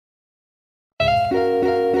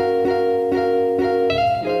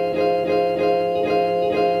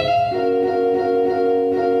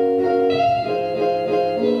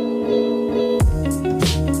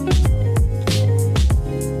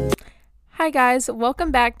guys,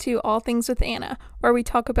 welcome back to All Things with Anna, where we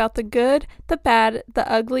talk about the good, the bad, the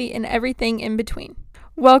ugly, and everything in between.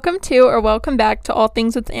 Welcome back to All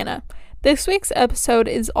Things with Anna. This week's episode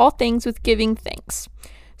is All Things with Giving Thanks.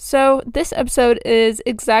 So this episode is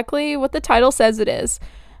exactly what the title says it is.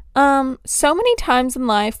 So many times in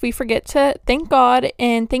life we forget to thank God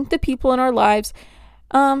and thank the people in our lives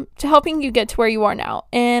to helping you get to where you are now.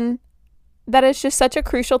 And that is just such a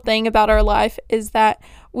crucial thing about our life, is that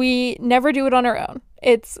we never do it on our own.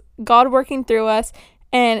 It's God working through us,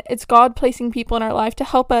 and it's God placing people in our life to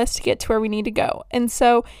help us to get to where we need to go. And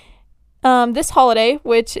so this holiday,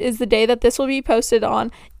 which is the day that this will be posted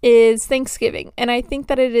on, is Thanksgiving. And I think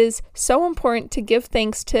that it is so important to give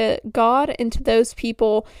thanks to God and to those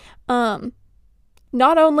people,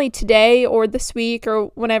 not only today or this week or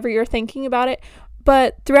whenever you're thinking about it,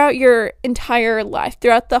 but throughout your entire life,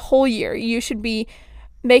 throughout the whole year. You should be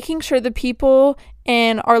making sure the people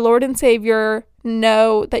and our Lord and Savior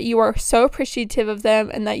know that you are so appreciative of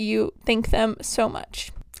them and that you thank them so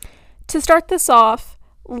much. To start this off,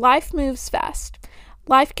 life moves fast.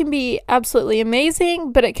 Life can be absolutely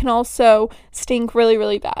amazing, but it can also stink really,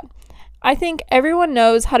 really bad. I think everyone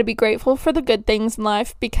knows how to be grateful for the good things in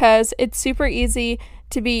life, because it's super easy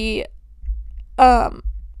to be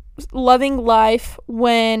loving life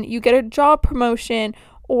when you get a job promotion,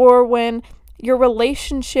 or when your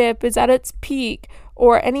relationship is at its peak,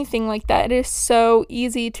 or anything like that. It is so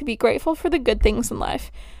easy to be grateful for the good things in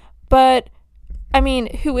life. But I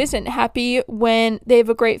mean, who isn't happy when they have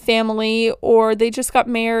a great family, or they just got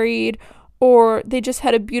married, or they just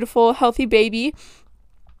had a beautiful, healthy baby?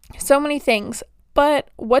 So many things.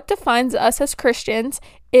 But what defines us as Christians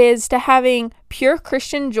is to having pure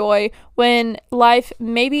Christian joy when life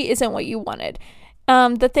maybe isn't what you wanted.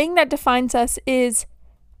 The thing that defines us is,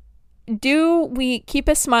 do we keep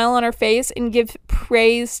a smile on our face and give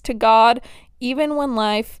praise to God even when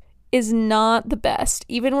life is not the best,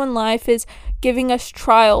 even when life is giving us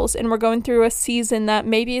trials and we're going through a season that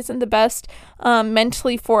maybe isn't the best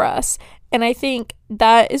mentally for us? And I think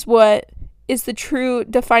that is what is the true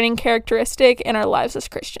defining characteristic in our lives as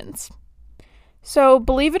Christians. So,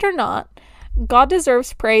 believe it or not, God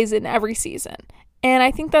deserves praise in every season. And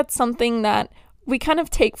I think that's something that we kind of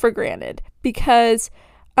take for granted, because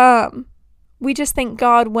we just thank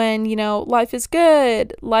God when, life is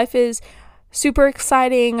good, life is super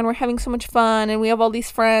exciting, and we're having so much fun, and we have all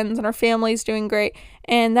these friends, and our family's doing great.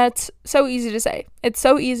 And that's so easy to say. It's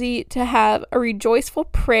so easy to have a rejoiceful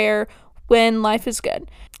prayer when life is good.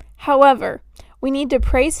 However, we need to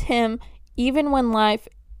praise Him even when life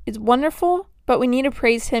is wonderful, but we need to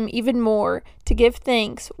praise Him even more to give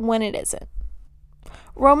thanks when it isn't.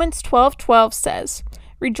 Romans 12:12 says,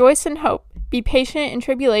 "Rejoice in hope, be patient in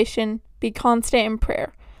tribulation, be constant in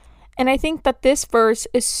prayer." And I think that this verse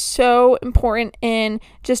is so important in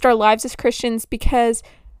just our lives as Christians, because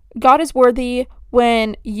God is worthy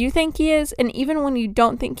when you think He is, and even when you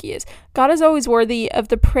don't think He is. God is always worthy of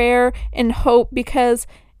the prayer and hope, because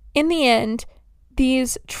in the end,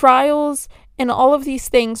 these trials and all of these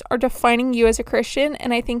things are defining you as a Christian,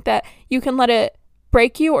 and I think that you can let it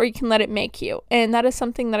break you or you can let it make you. And that is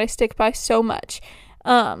something that I stick by so much,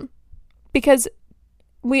 because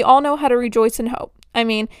we all know how to rejoice in hope. I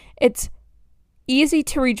mean, it's easy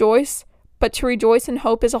to rejoice, but to rejoice in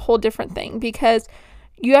hope is a whole different thing, because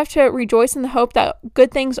you have to rejoice in the hope that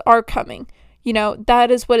good things are coming.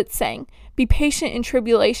 That is what it's saying. Be patient in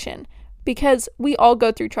tribulation, because we all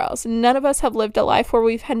go through trials. None of us have lived a life where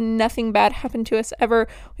we've had nothing bad happen to us ever.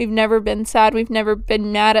 We've never been sad. We've never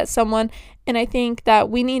been mad at someone. And I think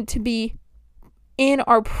that we need to be in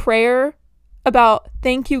our prayer about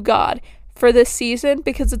thank you, God, for this season,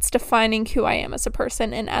 because it's defining who I am as a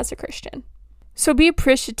person and as a Christian. So be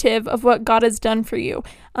appreciative of what God has done for you,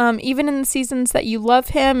 even in the seasons that you love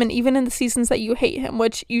Him, and even in the seasons that you hate Him,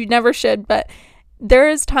 which you never should. But there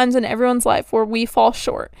is times in everyone's life where we fall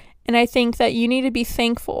short. And I think that you need to be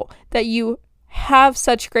thankful that you have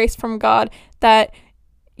such grace from God that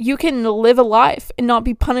you can live a life and not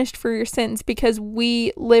be punished for your sins, because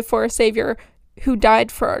we live for a Savior who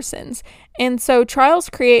died for our sins. And so trials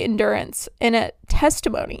create endurance and a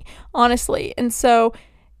testimony, honestly. And so,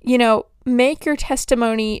 make your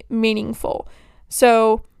testimony meaningful.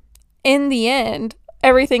 So in the end,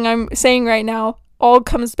 everything I'm saying right now all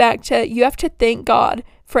comes back to, you have to thank God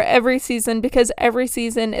for every season, because every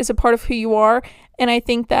season is a part of who you are. And I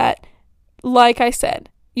think that, like I said,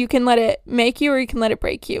 you can let it make you or you can let it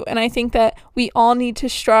break you. And I think that we all need to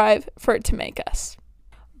strive for it to make us.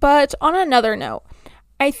 But on another note,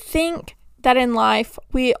 I think that in life,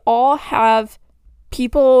 we all have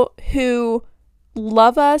people who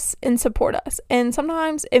love us and support us. And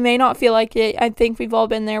sometimes it may not feel like it. I think we've all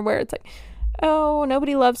been there where it's like, oh,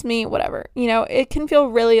 nobody loves me, whatever. It can feel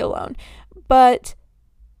really alone. But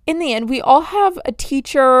in the end, we all have a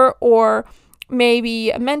teacher or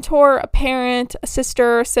maybe a mentor, a parent, a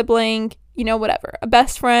sister, a sibling, whatever, a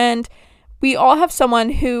best friend. We all have someone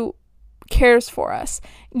who cares for us.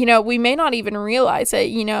 We may not even realize it.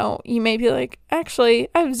 You may be like, actually,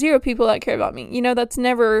 I have 0 people that care about me. That's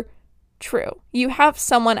never true. You have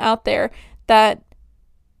someone out there that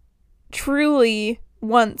truly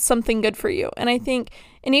wants something good for you. And I think,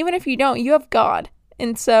 and even if you don't, you have God.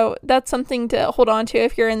 And so that's something to hold on to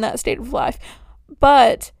if you're in that state of life.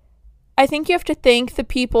 But I think you have to thank the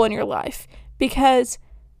people in your life, because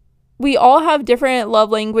we all have different love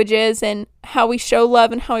languages and how we show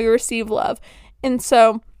love and how we receive love. And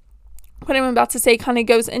so what I'm about to say kind of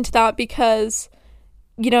goes into that, because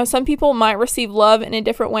some people might receive love in a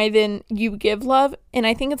different way than you give love. And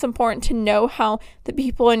I think it's important to know how the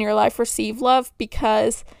people in your life receive love,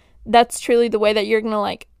 because that's truly the way that you're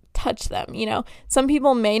going to touch them. Some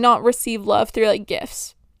people may not receive love through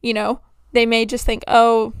gifts. They may just think,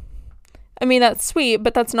 oh, I mean, that's sweet,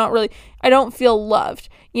 but that's not really, I don't feel loved,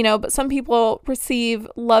 but some people receive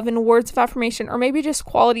love in words of affirmation, or maybe just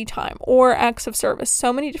quality time or acts of service,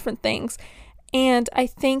 so many different things. And I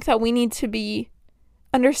think that we need to be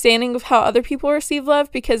understanding of how other people receive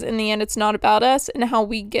love, because in the end, it's not about us and how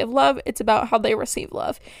we give love. It's about how they receive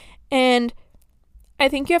love. And I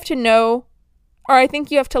think you have to know, or I think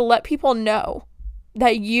you have to let people know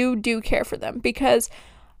that you do care for them, because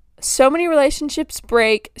so many relationships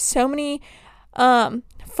break, so many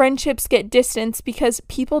friendships get distanced because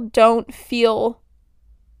people don't feel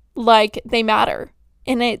like they matter.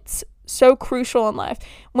 And it's so crucial in life.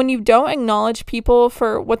 When you don't acknowledge people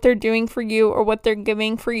for what they're doing for you or what they're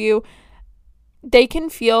giving for you, they can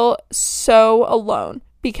feel so alone,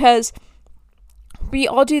 because we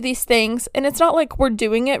all do these things, and it's not like we're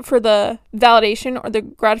doing it for the validation or the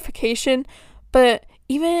gratification, but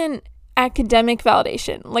even academic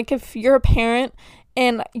validation. Like if you're a parent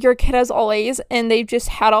and your kid has all A's and they've just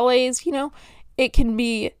had all A's, it can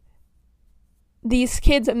be, these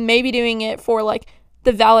kids may be doing it for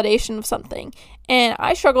the validation of something. And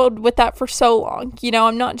I struggled with that for so long.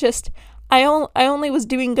 I'm not just, I only was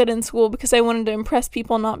doing good in school because I wanted to impress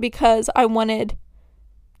people, not because I wanted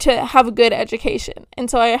to have a good education. And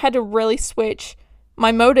so I had to really switch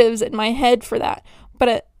my motives in my head for that.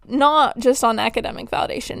 But not just on academic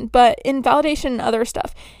validation, but in validation and other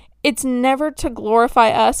stuff. It's never to glorify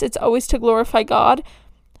us. It's always to glorify God.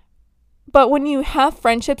 But when you have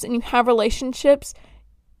friendships and you have relationships,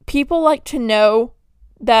 people like to know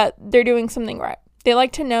that they're doing something right. They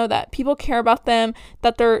like to know that people care about them,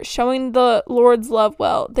 that they're showing the Lord's love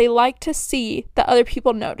well. They like to see that other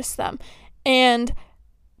people notice them. And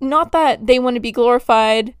not that they want to be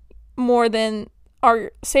glorified more than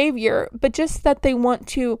our Savior, but just that they want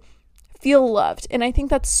to feel loved. And I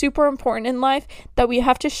think that's super important in life, that we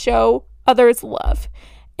have to show others love.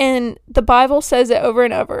 And the Bible says it over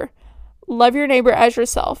and over. Love your neighbor as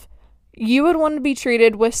yourself. You would want to be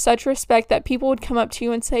treated with such respect that people would come up to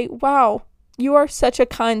you and say, wow, you are such a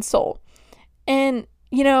kind soul. And,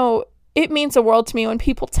 it means the world to me when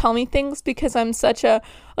people tell me things, because I'm such a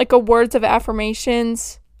words of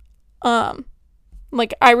affirmations.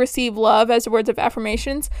 I receive love as words of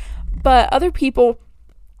affirmations. But other people,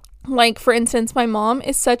 for instance, my mom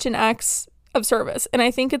is such an acts of service. And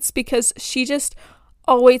I think it's because she just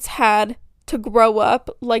always had to grow up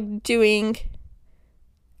doing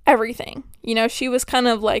everything. She was kind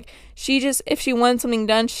of if she wanted something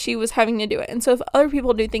done, she was having to do it. And so if other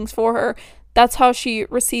people do things for her, that's how she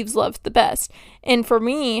receives love the best. And for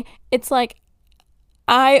me, it's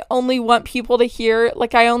I only want people to hear,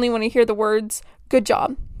 I only want to hear the words, good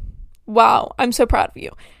job. Wow, I'm so proud of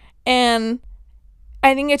you. And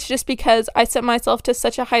I think it's just because I set myself to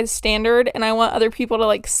such a high standard, and I want other people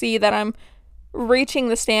to see that I'm reaching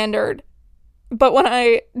the standard. But when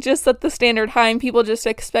I just set the standard high and people just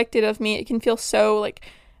expect it of me, it can feel so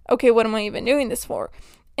okay, what am I even doing this for?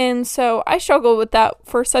 And so I struggled with that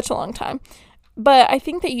for such a long time. But I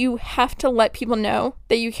think that you have to let people know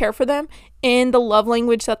that you care for them in the love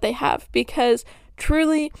language that they have, because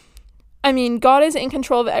truly, God is in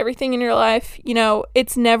control of everything in your life.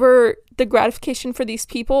 It's never the gratification for these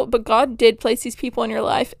people, but God did place these people in your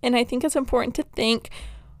life. And I think it's important to thank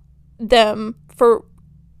them for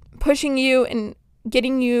pushing you and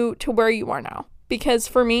getting you to where you are now. Because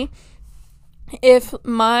for me, if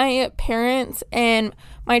my parents and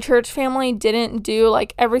my church family didn't do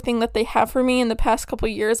everything that they have for me in the past couple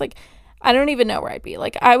years, I don't even know where I'd be.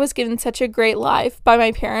 I was given such a great life by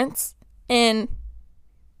my parents, and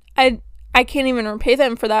I can't even repay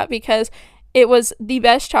them for that, because it was the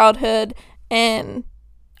best childhood, and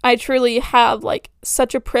I truly have like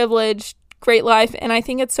such a privileged, great life. And I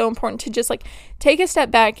think it's so important to just like take a step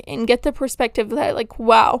back and get the perspective that like,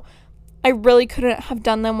 wow, I really couldn't have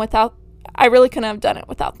done it without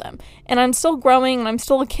them. And I'm still growing and I'm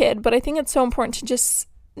still a kid, but I think it's so important to just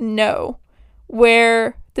know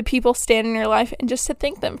where the people stand in your life and just to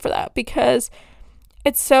thank them for that, because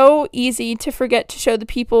it's so easy to forget to show the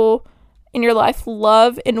people in your life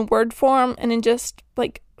love in word form and in just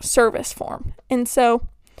like service form. And so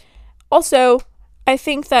also, I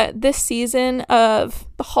think that this season of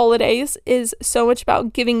the holidays is so much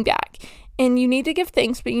about giving back, and you need to give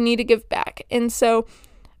thanks, but you need to give back. And so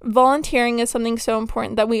volunteering is something so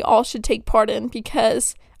important that we all should take part in,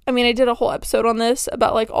 because I did a whole episode on this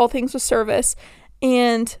about like all things with service,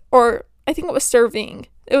 or I think it was serving,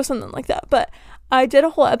 it was something like that, but I did a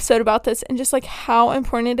whole episode about this and just like how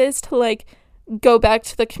important it is to like go back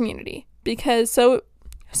to the community, because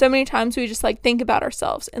so many times we just like think about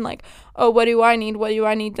ourselves and like, oh, what do I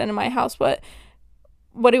need done in my house, what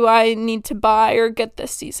do I need to buy or get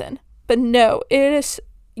this season? But no, it is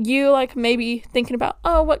you like maybe thinking about,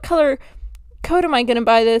 oh, what color coat am I going to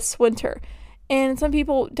buy this winter? And some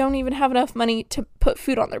people don't even have enough money to put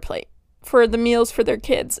food on their plate for the meals for their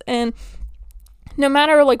kids. And no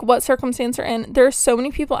matter like what circumstance they're in, there are so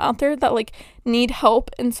many people out there that like need help.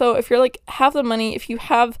 And so if you're like have the money, if you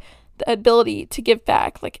have the ability to give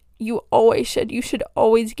back, like you should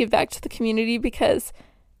always give back to the community, because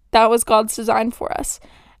that was God's design for us.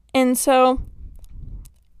 And so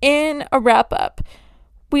in a wrap up,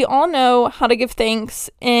 we all know how to give thanks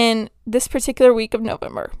in this particular week of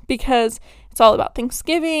November, because it's all about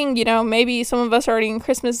Thanksgiving. You know, maybe some of us are already in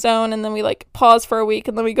Christmas zone and then we like pause for a week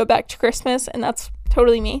and then we go back to Christmas, and that's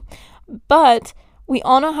totally me. But we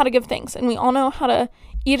all know how to give thanks, and we all know how to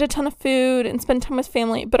eat a ton of food and spend time with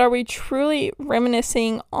family. But are we truly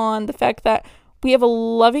reminiscing on the fact that we have a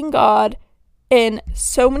loving God and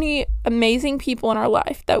so many amazing people in our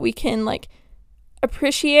life that we can like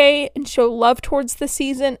appreciate and show love towards the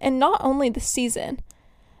season? And not only the season,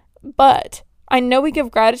 but I know we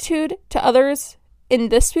give gratitude to others in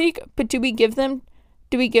this week, but do we give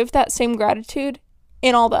that same gratitude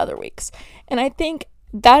in all the other weeks? And I think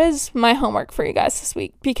that is my homework for you guys this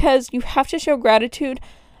week, because you have to show gratitude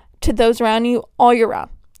to those around you all year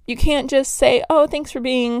round. You can't just say, oh, thanks for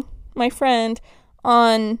being my friend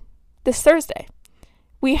on this Thursday.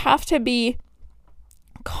 We have to be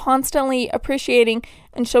constantly appreciating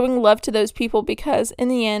and showing love to those people, because in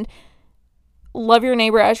the end, love your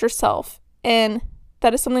neighbor as yourself, and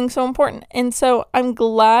that is something so important. And so I'm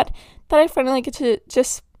glad that I finally get to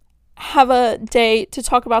just have a day to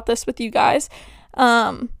talk about this with you guys.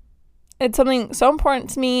 It's something so important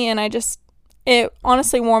to me, and it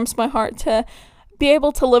honestly warms my heart to be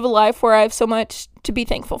able to live a life where I have so much to be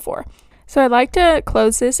thankful for. So I'd like to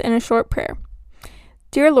close this in a short prayer.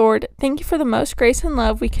 Dear Lord, thank you for the most grace and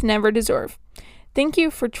love we can never deserve. Thank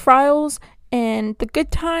you for trials and the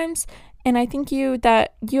good times, and I thank you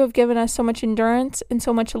that you have given us so much endurance and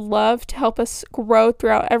so much love to help us grow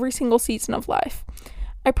throughout every single season of life.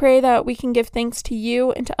 I pray that we can give thanks to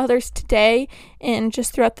you and to others today and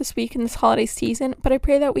just throughout this week and this holiday season, but I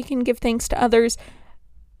pray that we can give thanks to others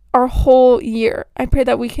our whole year. I pray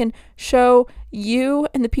that we can show you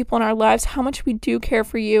and the people in our lives how much we do care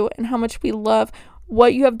for you and how much we love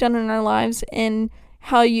what you have done in our lives and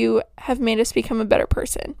how you have made us become a better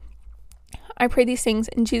person. I pray these things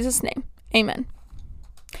in Jesus' name. Amen.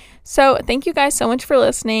 So thank you guys so much for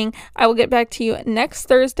listening. I will get back to you next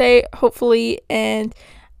Thursday, hopefully, and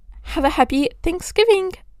have a happy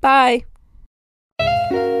Thanksgiving. Bye.